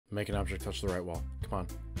Make an object touch the right wall. Come on.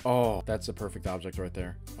 Oh, that's a perfect object right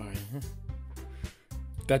there. All right.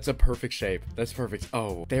 That's a perfect shape. That's perfect.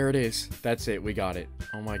 Oh, there it is. That's it. We got it.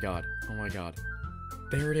 Oh my god. Oh my god.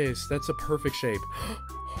 There it is. That's a perfect shape.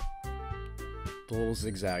 The little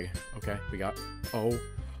zigzag. Okay, we got... Oh.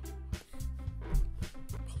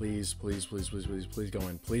 Please, please, please, please, please, please go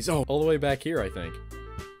in. Please. Oh, all the way back here, I think.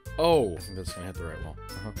 Oh. I think that's gonna hit the right wall.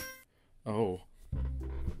 Oh.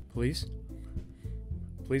 Please?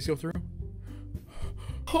 Please go through?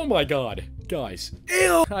 Oh my god. Guys.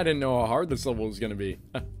 Ew! I didn't know how hard this level was gonna be.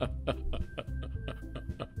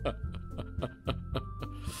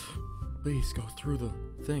 Please go through the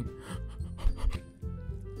thing.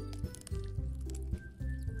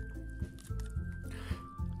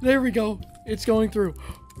 There we go. It's going through.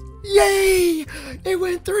 Yay! It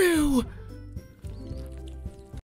went through!